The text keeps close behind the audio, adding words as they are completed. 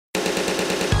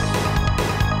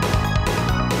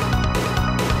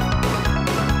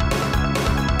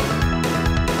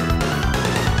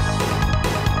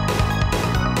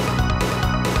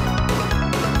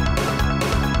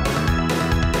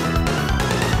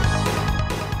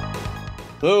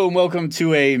Hello and welcome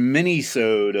to a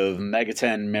mini-sode of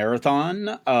Megaten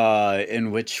Marathon, in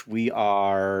which we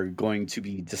are going to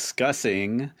be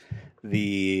discussing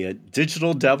the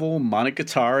Digital Devil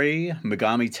Monogatari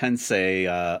Megami Tensei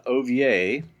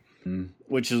OVA,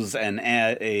 which is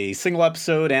a single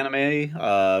episode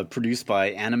anime produced by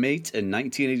Animate in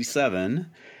 1987,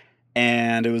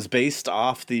 and it was based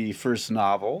off the first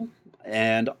novel,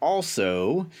 and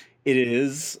also it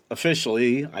is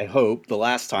officially, I hope, the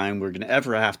last time we're going to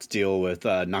ever have to deal with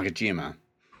Nakajima.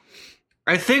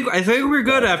 I think we're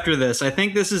good after this. I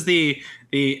think this is the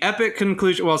epic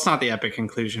conclusion. Well, it's not the epic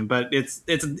conclusion, but it's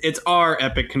our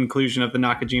epic conclusion of the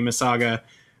Nakajima saga.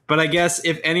 But I guess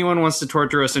if anyone wants to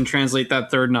torture us and translate that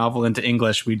third novel into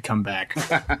English, we'd come back.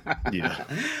 Yeah.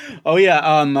 Oh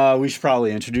yeah. We should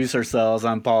probably introduce ourselves.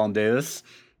 I'm Paul and Davis.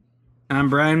 I'm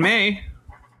Brian May.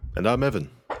 And I'm Evan.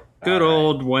 Good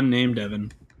old one named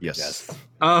Evan. Yes.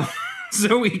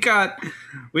 So we got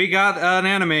an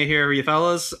anime here, you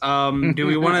fellas. Do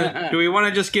we want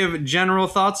to just give general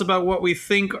thoughts about what we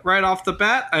think right off the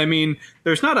bat? I mean,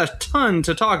 there's not a ton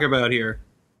to talk about here.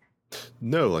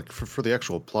 No, like for the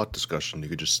actual plot discussion, you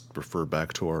could just refer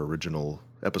back to our original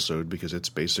episode because it's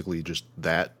basically just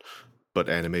that, but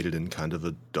animated in kind of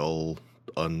a dull,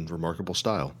 unremarkable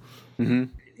style. Mm-hmm.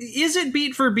 Is it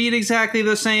beat for beat exactly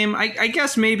the same? I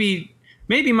guess maybe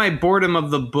my boredom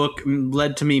of the book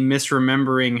led to me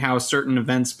misremembering how certain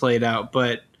events played out,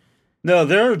 but no,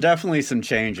 there are definitely some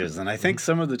changes, and I think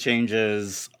some of the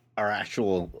changes are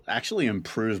actually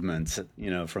improvements,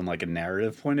 from like a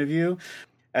narrative point of view.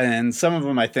 And some of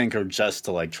them I think are just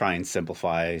to like try and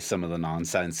simplify some of the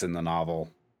nonsense in the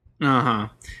novel. Uh-huh.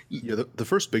 Yeah, the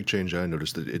first big change I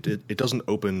noticed that it doesn't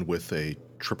open with a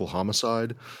triple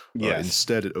homicide. Yes.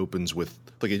 Instead, it opens with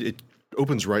it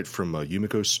opens right from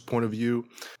Yumiko's point of view,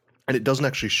 and it doesn't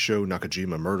actually show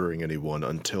Nakajima murdering anyone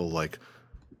until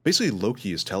basically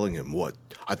Loki is telling him, "What?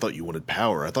 I thought you wanted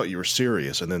power. I thought you were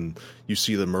serious." And then you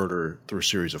see the murder through a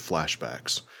series of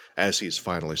flashbacks as he's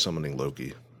finally summoning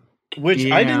Loki. Which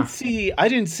Yeah. I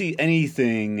didn't see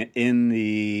anything in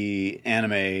the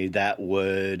anime that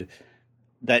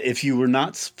if you were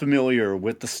not familiar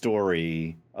with the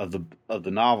story of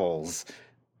the novels,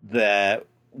 that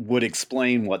would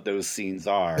explain what those scenes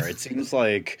are. It seems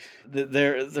like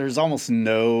there's almost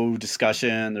no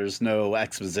discussion, there's no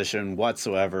exposition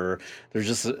whatsoever. There's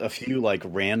just a few like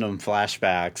random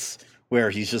flashbacks where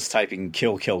he's just typing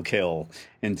kill, kill, kill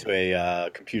into a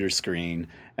computer screen,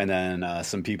 and then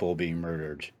some people being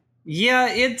murdered. Yeah,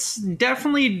 it's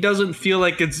definitely doesn't feel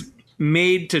like it's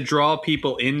made to draw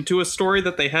people into a story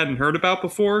that they hadn't heard about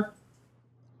before.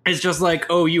 It's just like,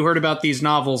 oh, you heard about these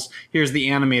novels, here's the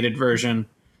animated version.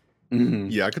 Mm-hmm.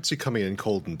 Yeah, I could see coming in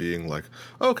cold and being like,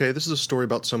 okay, this is a story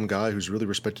about some guy who's really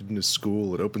respected in his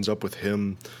school. It opens up with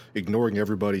him ignoring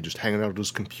everybody, just hanging out at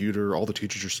his computer. All the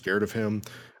teachers are scared of him.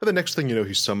 And the next thing you know,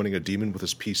 he's summoning a demon with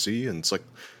his PC. And it's like,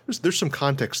 there's some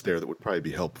context there that would probably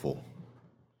be helpful.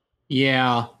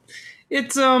 Yeah.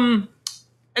 It's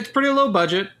pretty low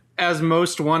budget, as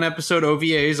most one-episode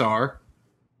OVAs are.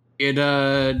 It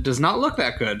does not look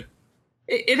that good.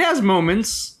 It has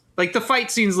moments. Like, the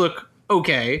fight scenes look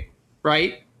okay.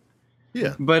 Right?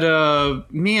 Yeah.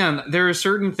 But man, there are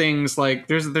certain things like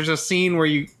there's a scene where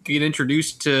you get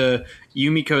introduced to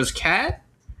Yumiko's cat,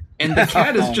 and the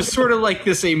cat is just sort of like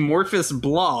this amorphous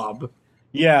blob.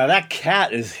 Yeah, that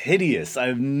cat is hideous. I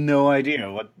have no idea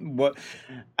what.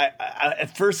 I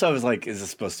at first I was like, is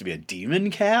this supposed to be a demon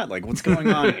cat? Like, what's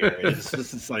going on here? It's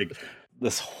just it's like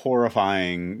this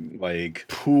horrifying like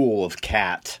pool of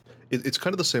cat. It's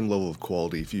kind of the same level of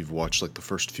quality if you've watched like the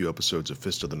first few episodes of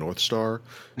Fist of the North Star.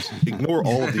 Ignore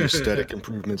all of the aesthetic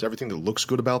improvements, everything that looks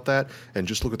good about that, and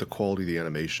just look at the quality of the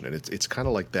animation. And it's kind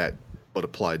of like that, but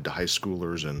applied to high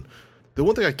schoolers. And the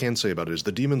one thing I can say about it is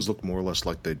the demons look more or less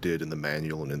like they did in the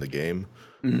manual and in the game,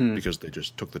 because they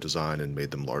just took the design and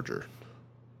made them larger.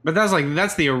 But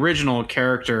that's the original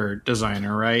character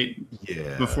designer, right?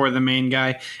 Yeah. Before the main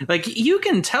guy. Like, you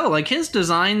can tell, like, his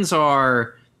designs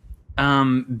are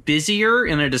busier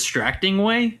in a distracting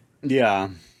way. Yeah.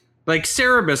 Like,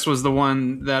 Cerebus was the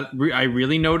one that I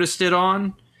really noticed it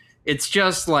on. It's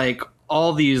just like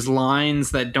all these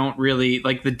lines that don't really,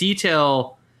 like, the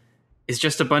detail is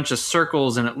just a bunch of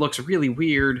circles and it looks really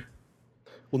weird.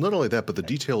 Well, not only that, but the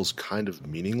detail is kind of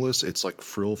meaningless. It's like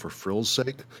frill for frill's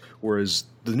sake. Whereas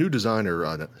the new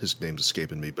designer, his name's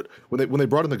escaping me, but when they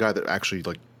brought in the guy that actually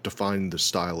like defined the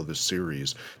style of his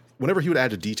series, whenever he would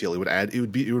add a detail, it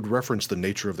would reference the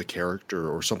nature of the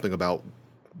character or something about,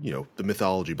 the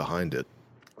mythology behind it.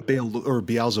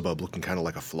 Beelzebub looking kind of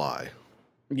like a fly.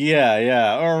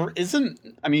 Yeah. Or isn't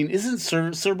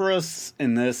Cerberus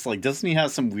in this, like, doesn't he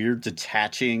have some weird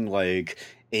detaching, like,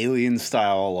 alien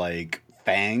style, like,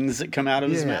 fangs that come out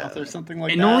of his Yeah. mouth or something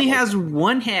like It that? only Like, has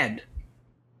one head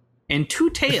and two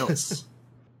tails.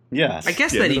 yes. I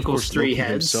guess Yeah, that and then, of equals course, 3 Loki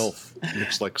heads. himself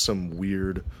looks like some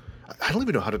weird. I don't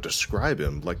even know how to describe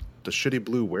him. Like the shitty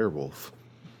blue werewolf,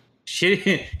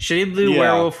 Shitty blue Yeah,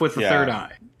 werewolf with a yeah. third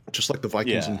eye. just like the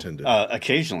Vikings Yeah. intended.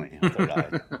 Occasionally. a third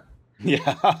eye.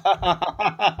 Yeah.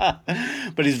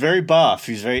 But he's very buff.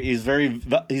 He's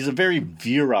a very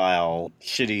virile,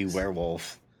 shitty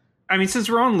werewolf. I mean, since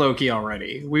we're on Loki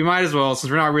already, we might as well,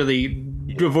 since we're not really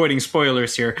avoiding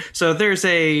spoilers here. So there's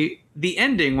the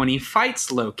ending when he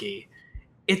fights Loki.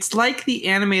 It's like the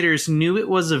animators knew it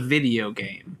was a video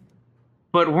game,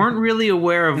 but weren't really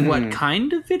aware of what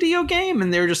kind of video game.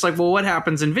 And they're just like, well, what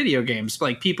happens in video games?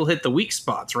 Like, people hit the weak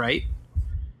spots, right?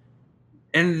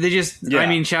 And they just, I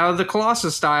mean, Shadow of the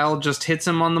Colossus style, just hits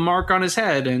him on the mark on his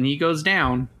head and he goes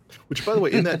down. Which, by the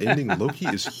way, in that ending, Loki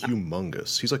is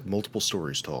humongous. He's like multiple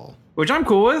stories tall. Which I'm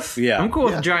cool with. Yeah. I'm cool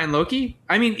with giant Loki.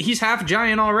 I mean, he's half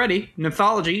giant already.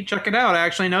 Mythology, check it out. I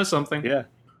actually know something. Yeah.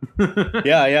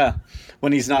 Yeah.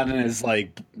 When he's not in his,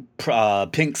 like,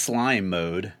 pink slime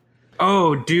mode.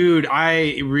 Oh, dude,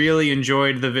 I really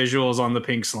enjoyed the visuals on the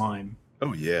pink slime.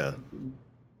 Oh yeah.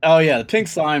 Oh yeah, the pink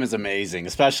slime is amazing,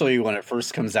 especially when it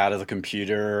first comes out of the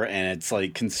computer and it's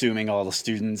like consuming all the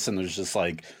students, and there's just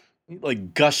like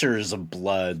gushers of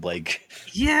blood. Like,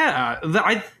 Yeah,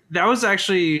 that was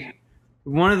actually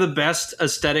one of the best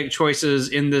aesthetic choices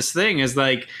in this thing. Is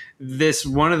like this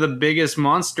one of the biggest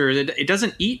monsters. It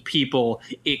doesn't eat people;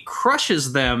 it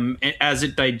crushes them as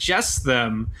it digests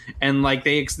them, and like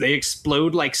they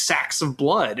explode like sacks of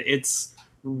blood. It's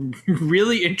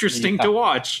really interesting to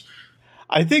watch.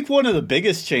 I think one of the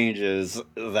biggest changes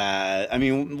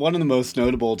one of the most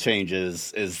notable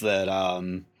changes is that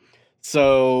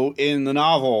so in the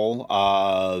novel,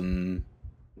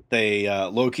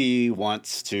 Loki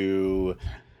wants to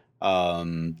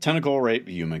tentacle rape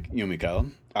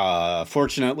Yumiko.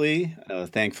 Fortunately,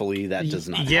 thankfully, that does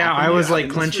not happen. I was like in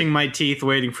this clenching my teeth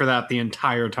waiting for that the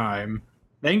entire time.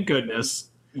 Thank goodness.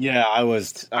 Yeah, I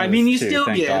was. I mean, you too, still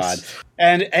thank get. God.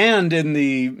 And in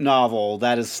the novel,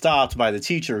 that is stopped by the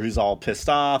teacher, who's all pissed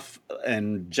off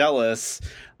and jealous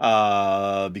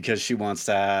because she wants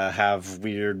to have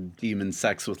weird demon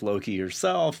sex with Loki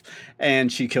herself,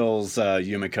 and she kills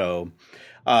Yumiko.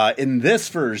 In this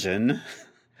version,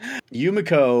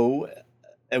 Yumiko,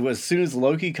 as soon as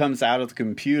Loki comes out of the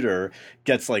computer,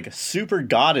 gets like super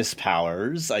goddess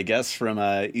powers, I guess, from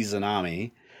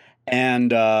Izanami. And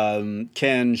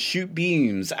can shoot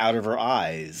beams out of her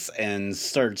eyes and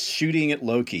starts shooting at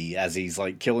Loki as he's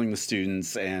like killing the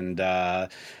students and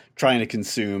trying to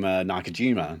consume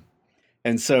Nakajima.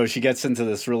 And so she gets into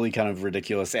this really kind of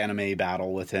ridiculous anime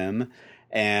battle with him,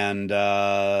 and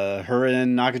her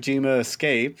and Nakajima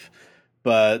escape.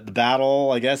 But the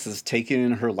battle, I guess, is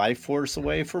taking her life force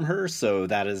away from her. So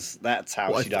that's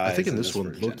how she dies. I think in this one,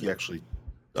 version. Loki actually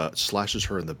slashes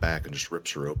her in the back and just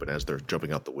rips her open as they're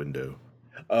jumping out the window.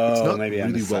 Oh, it's not maybe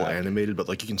really well animated, but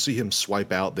like you can see him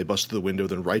swipe out. They bust through the window,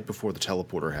 then right before the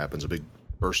teleporter happens, a big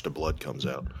burst of blood comes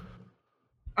out.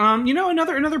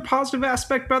 Another positive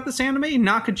aspect about this anime,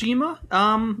 Nakajima.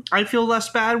 I feel less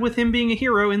bad with him being a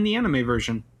hero in the anime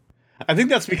version. I think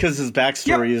that's because his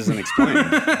backstory isn't explained.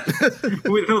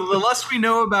 The less we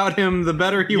know about him, the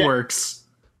better he works.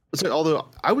 Although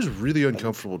I was really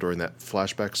uncomfortable during that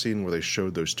flashback scene where they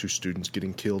showed those two students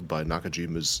getting killed by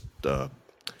Nakajima's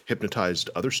hypnotized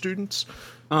other students.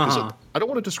 I don't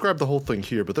want to describe the whole thing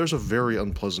here, but there's a very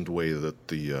unpleasant way that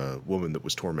the woman that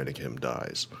was tormenting him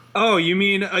dies. Oh, you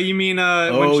mean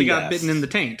when she got bitten in the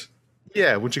taint?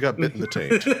 Yeah, when she got bit in the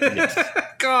taint. Yes.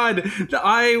 God,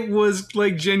 I was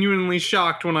like genuinely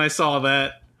shocked when I saw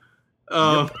that.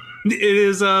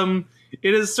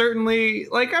 It is certainly,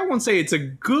 like, I won't say it's a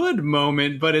good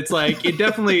moment, but it's like it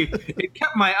it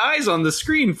kept my eyes on the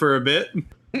screen for a bit.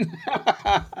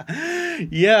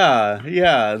 Yeah.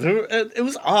 It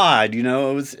was odd, you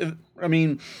know.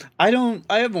 I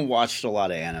haven't watched a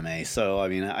lot of anime, so I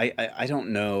mean, I don't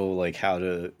know like how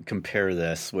to compare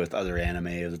this with other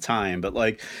anime of the time. But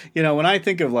like, you know, when I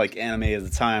think of like anime of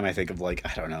the time, I think of like,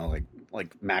 I don't know,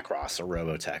 like Macross or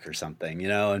Robotech or something, you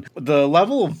know. And the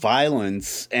level of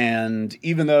violence, and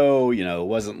even though, you know, it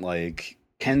wasn't like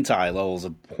hentai levels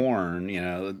of porn, you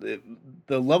know,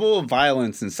 the level of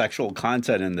violence and sexual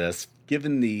content in this,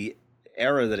 given the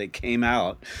era that it came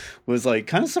out, was like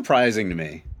kind of surprising to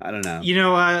me. I don't know. You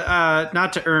know,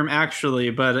 not to actually,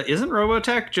 but isn't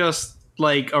Robotech just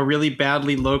like a really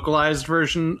badly localized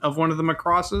version of one of the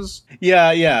Macrosses?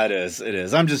 Yeah, it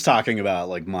is. I'm just talking about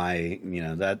like my,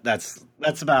 that's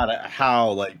about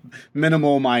how like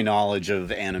minimal my knowledge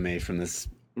of anime from this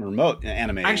remote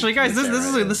anime. Actually, guys, this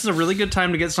is a really good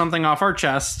time to get something off our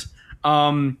chest.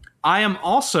 I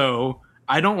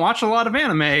don't watch a lot of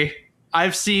anime.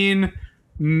 I've seen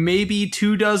maybe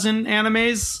 24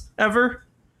 animes ever,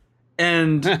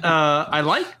 and I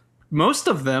like most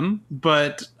of them,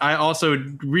 but I also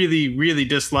really, really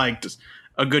disliked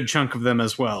a good chunk of them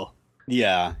as well.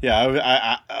 Yeah.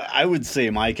 I would say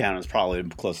my count is probably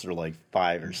closer to like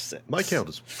 5 or 6. My count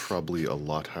is probably a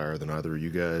lot higher than either of you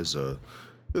guys.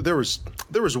 There was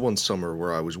one summer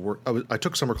where I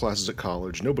took summer classes at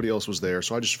college. Nobody else was there,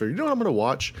 so I just figured, what I'm going to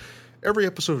watch? Every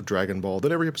episode of Dragon Ball,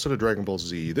 then every episode of Dragon Ball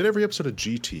Z, then every episode of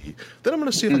GT. Then I'm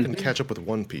going to see if I can catch up with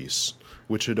One Piece,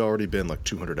 which had already been like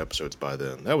 200 episodes by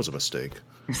then. That was a mistake.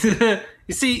 You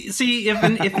see,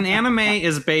 if an anime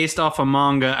is based off a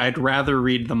manga, I'd rather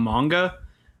read the manga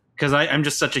because I'm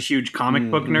just such a huge comic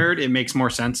book nerd. It makes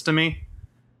more sense to me.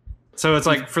 So it's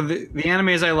like for the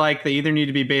animes I like, they either need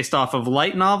to be based off of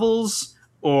light novels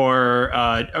or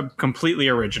completely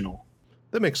original.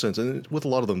 That makes sense. And with a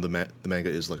lot of them, the manga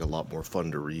is like a lot more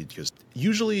fun to read because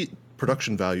usually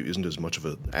production value isn't as much of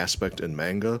an aspect in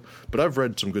manga. But I've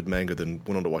read some good manga, then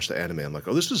went on to watch the anime. I'm like,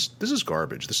 oh, this is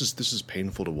garbage. This is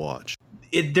painful to watch.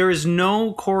 There is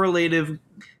no correlative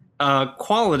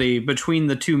quality between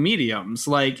the two mediums.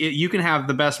 Like you can have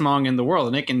the best manga in the world,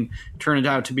 and it can turn it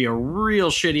out to be a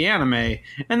real shitty anime.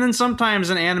 And then sometimes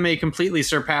an anime completely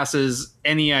surpasses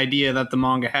any idea that the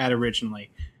manga had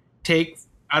originally.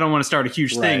 I don't want to start a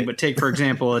huge thing, but take, for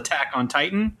example, Attack on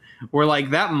Titan, where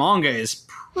like that manga is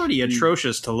pretty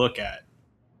atrocious to look at.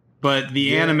 But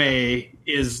the anime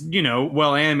is,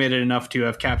 well animated enough to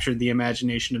have captured the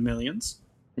imagination of millions.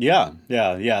 Yeah.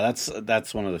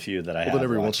 That's one of the few that I have. Then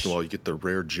every watched. once in a while, you get the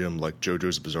rare gem like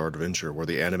JoJo's Bizarre Adventure, where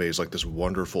the anime is like this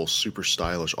wonderful, super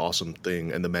stylish, awesome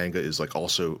thing, and the manga is like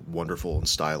also wonderful and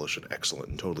stylish and excellent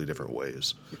in totally different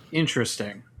ways.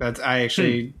 Interesting. I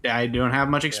don't have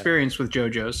much experience with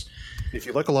JoJo's. If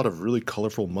you like a lot of really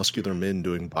colorful, muscular men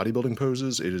doing bodybuilding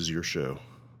poses, it is your show.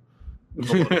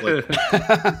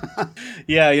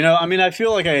 Yeah, I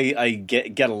feel like I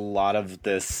get a lot of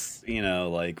this,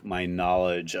 like my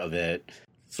knowledge of it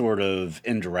sort of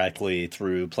indirectly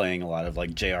through playing a lot of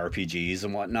like JRPGs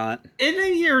and whatnot.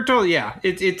 You're totally, yeah.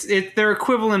 They're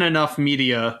equivalent enough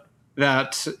media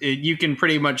that you can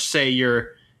pretty much say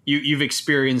you've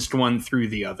experienced one through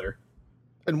the other.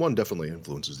 And one definitely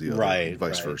influences the other, right?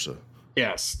 Vice versa.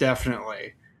 Yes,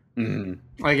 definitely.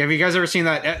 Mm-hmm. Like, have you guys ever seen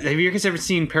that? Have you guys ever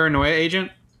seen Paranoia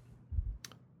Agent?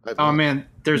 Oh man,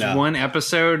 there's one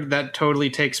episode that totally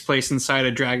takes place inside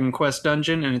a Dragon Quest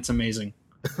dungeon, and it's amazing.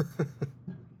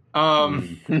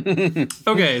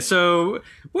 Okay, so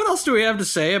what else do we have to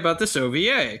say about this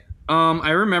OVA? I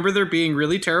remember there being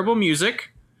really terrible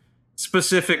music.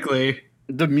 Specifically,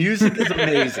 the music is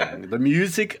amazing. The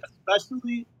music,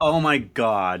 especially, oh my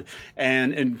god!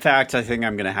 And in fact, I think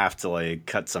I'm gonna have to like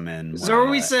cut some in. So, are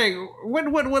we saying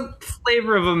what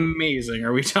flavor of amazing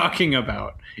are we talking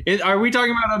about? Are we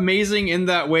talking about amazing in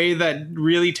that way that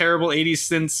really terrible 80s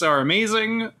synths are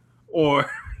amazing, or?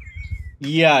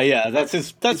 Yeah,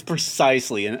 that's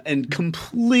precisely and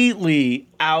completely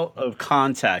out of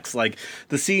context. Like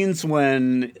the scenes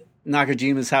when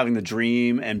Nakajima's having the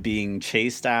dream and being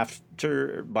chased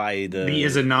after by the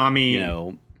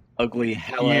Izanami, ugly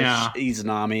hellish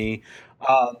Izanami.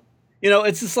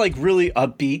 It's this like really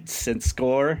upbeat synth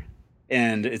score,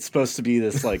 and it's supposed to be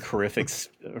this like horrific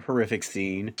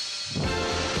scene.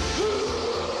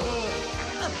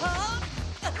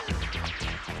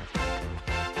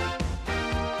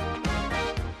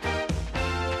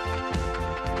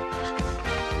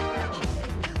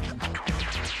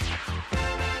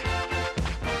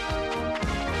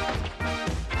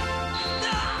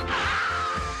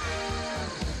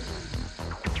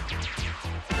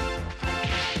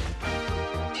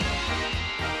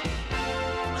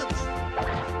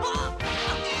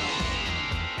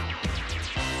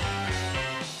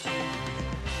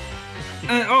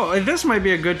 This might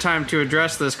be a good time to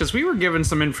address this because we were given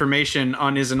some information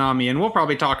on Izanami, and we'll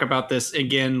probably talk about this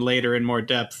again later in more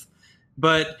depth.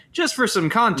 But just for some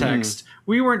context,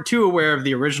 we weren't too aware of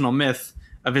the original myth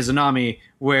of Izanami,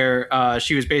 where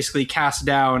she was basically cast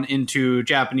down into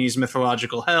Japanese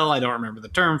mythological hell. I don't remember the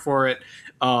term for it.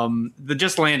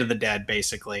 The land of the dead,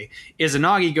 basically.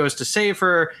 Izanagi goes to save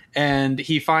her, and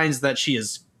he finds that she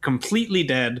is completely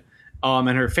dead,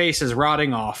 and her face is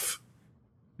rotting off.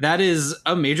 That is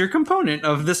a major component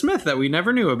of this myth that we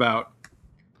never knew about.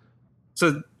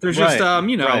 So there's just,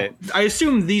 right. I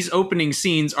assume these opening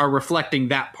scenes are reflecting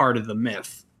that part of the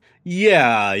myth.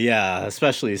 Yeah,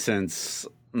 especially since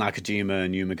Nakajima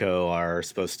and Yumiko are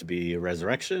supposed to be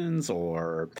resurrections,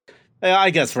 or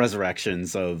I guess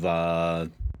resurrections of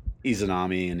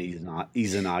Izanami and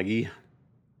Izanagi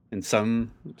in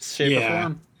some shape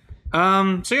or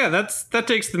form. So yeah, that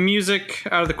takes the music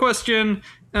out of the question.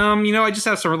 I just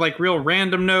have some like real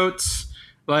random notes.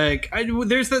 Like,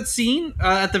 there's that scene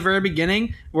at the very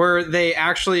beginning where they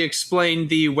actually explain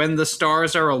the when the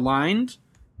stars are aligned,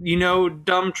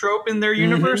 dumb trope in their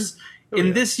universe.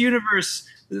 In this universe,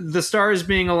 the stars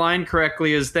being aligned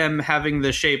correctly is them having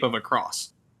the shape of a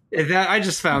cross. I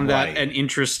just found that an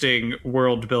interesting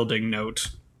world building note.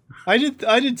 I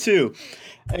did too.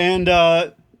 And,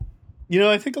 I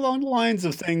think along the lines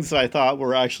of things I thought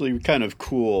were actually kind of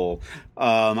cool.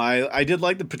 I did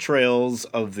like the portrayals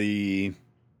of the,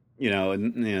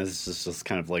 this is just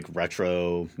kind of like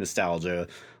retro nostalgia.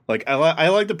 Like I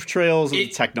like the portrayals of the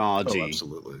technology. Oh,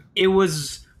 absolutely. It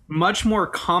was much more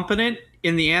competent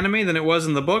in the anime than it was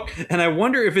in the book, and I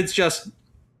wonder if it's just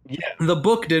the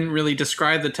book didn't really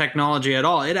describe the technology at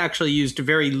all. It actually used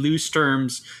very loose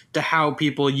terms to how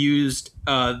people used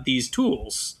these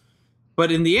tools.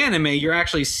 But in the anime, you're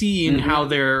actually seeing how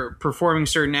they're performing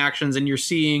certain actions, and you're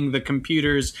seeing the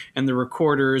computers and the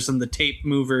recorders and the tape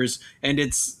movers, and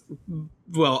it's,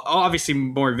 well, obviously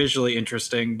more visually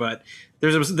interesting, but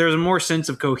there's a more sense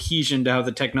of cohesion to how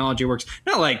the technology works.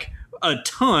 Not like a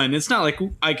ton. It's not like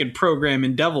I could program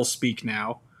in devil speak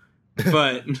now,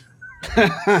 but...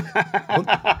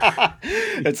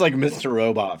 It's like Mr.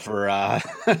 Robot for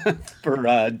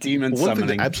demon One summoning.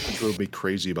 thing that absolutely drove me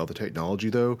crazy about the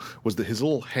technology, though, was that his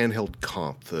little handheld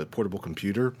comp, the portable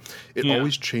computer, it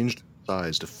always changed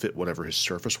size to fit whatever his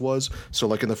surface was. So,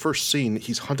 like in the first scene,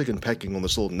 he's hunting and pecking on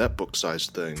this little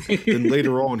netbook-sized thing. Then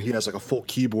later on, he has like a full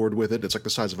keyboard with it. It's like the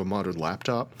size of a modern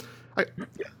laptop. That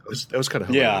was kind of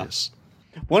hilarious. Yeah.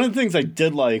 One of the things I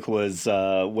did like was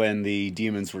when the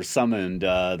demons were summoned,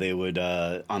 they would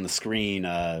on the screen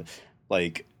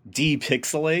like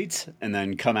depixelate and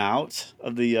then come out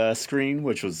of the screen,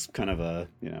 which was kind of a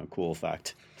cool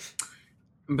effect.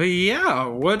 But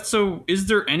yeah, so is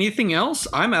there anything else?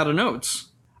 I'm out of notes.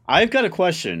 I've got a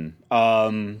question.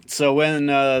 So when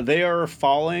they are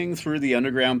falling through the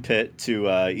underground pit to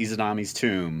Izanami's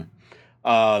tomb,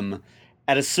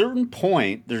 at a certain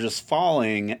point, they're just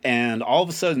falling, and all of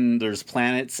a sudden, there's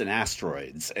planets and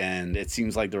asteroids, and it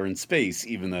seems like they're in space,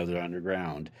 even though they're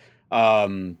underground.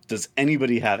 Does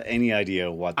anybody have any idea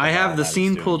what? I have the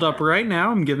scene pulled up right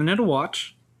now. I'm giving it a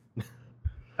watch.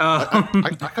 I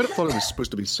kind of thought it was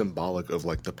supposed to be symbolic of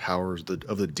like the powers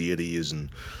of the deities, and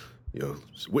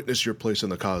witness your place in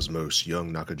the cosmos,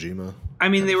 young Nakajima. I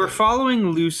mean, they were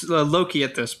following Loki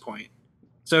at this point.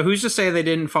 So who's to say they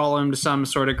didn't follow him to some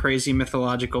sort of crazy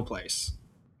mythological place?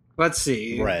 Let's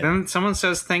see. Right. Then someone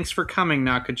says, "Thanks for coming,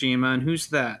 Nakajima," and who's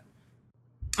that?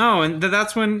 Oh, and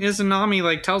that's when Izanami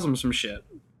like tells him some shit.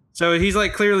 So he's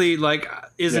like clearly like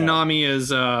Izanami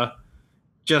is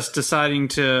just deciding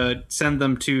to send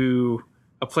them to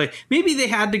a place. Maybe they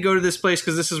had to go to this place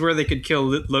because this is where they could kill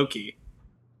Loki.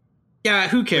 Yeah,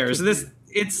 who cares?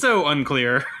 It's so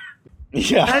unclear.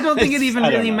 Yeah, I don't think it even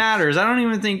really matters. I don't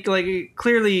even think, like,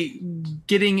 clearly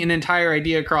getting an entire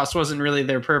idea across wasn't really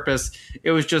their purpose.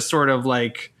 It was just sort of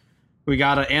like, we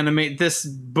gotta animate this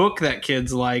book that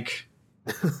kids like.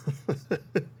 This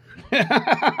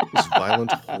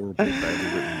violent, horrible, badly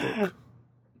written book.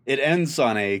 It ends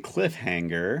on a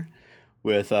cliffhanger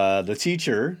with the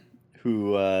teacher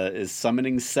who is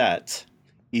summoning Set,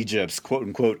 Egypt's quote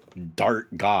unquote dart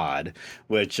god,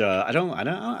 which I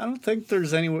don't think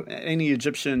there's any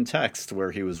Egyptian text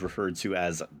where he was referred to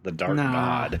as the dart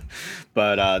god,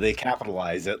 but they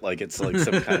capitalize it like it's like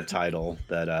some kind of title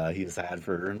that he's had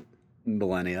for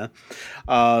millennia.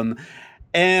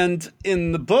 And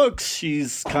in the books,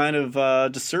 she's kind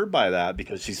of disturbed by that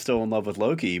because she's still in love with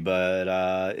Loki. But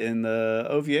in the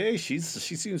OVA, she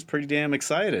seems pretty damn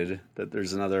excited that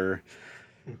there's another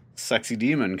sexy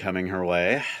demon coming her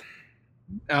way.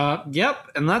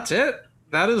 Yep, and that's it.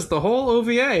 That is the whole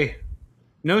OVA.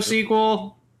 No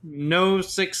sequel, no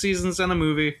 6 seasons and a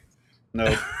movie.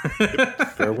 No.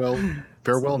 Farewell,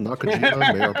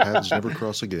 Nakajima. May our paths never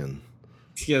cross again.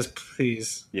 Yes,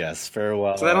 please. Yes,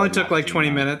 farewell. So that only took like 20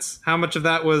 minutes. How much of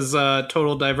that was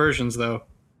total diversions, though?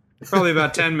 Probably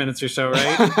about 10 minutes or so,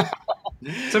 right?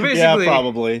 So basically, yeah,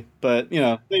 probably. But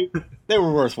they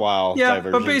were worthwhile. Yeah,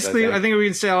 but basically, I think we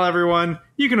can tell everyone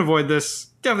you can avoid this.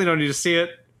 Definitely don't need to see it.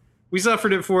 We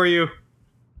suffered it for you.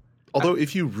 Although,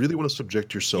 if you really want to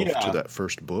subject yourself Yeah. to that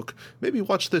first book, maybe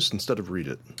watch this instead of read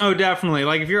it. Oh, definitely.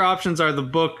 Like if your options are the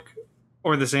book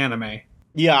or this anime.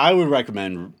 Yeah, I would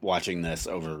recommend watching this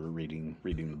over reading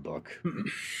the book.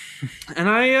 And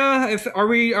are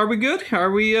we good?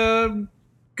 Are we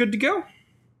good to go?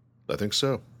 I think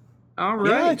so. All right.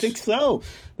 Yeah, I think so.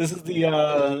 This is the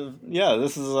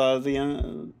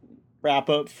wrap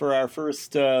up for our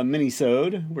first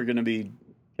mini-sode. We're going to be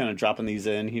kind of dropping these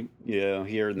in,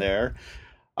 here and there.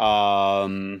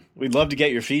 We'd love to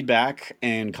get your feedback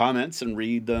and comments and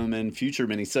read them in future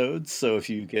minisodes. So if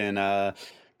you can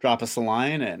drop us a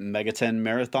line at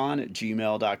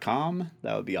megatenmarathon@gmail.com,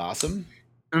 that would be awesome.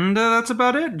 And that's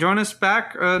about it. Join us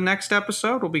back next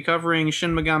episode. We'll be covering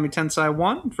Shin Megami Tensei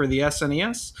 1 for the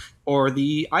SNES or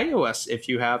the iOS if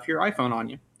you have your iPhone on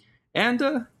you.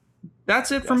 And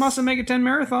that's it from us at Mega 10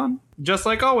 Marathon. Just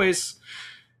like always,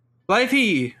 life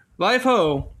he, life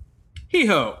ho, he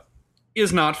ho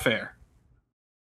is not fair.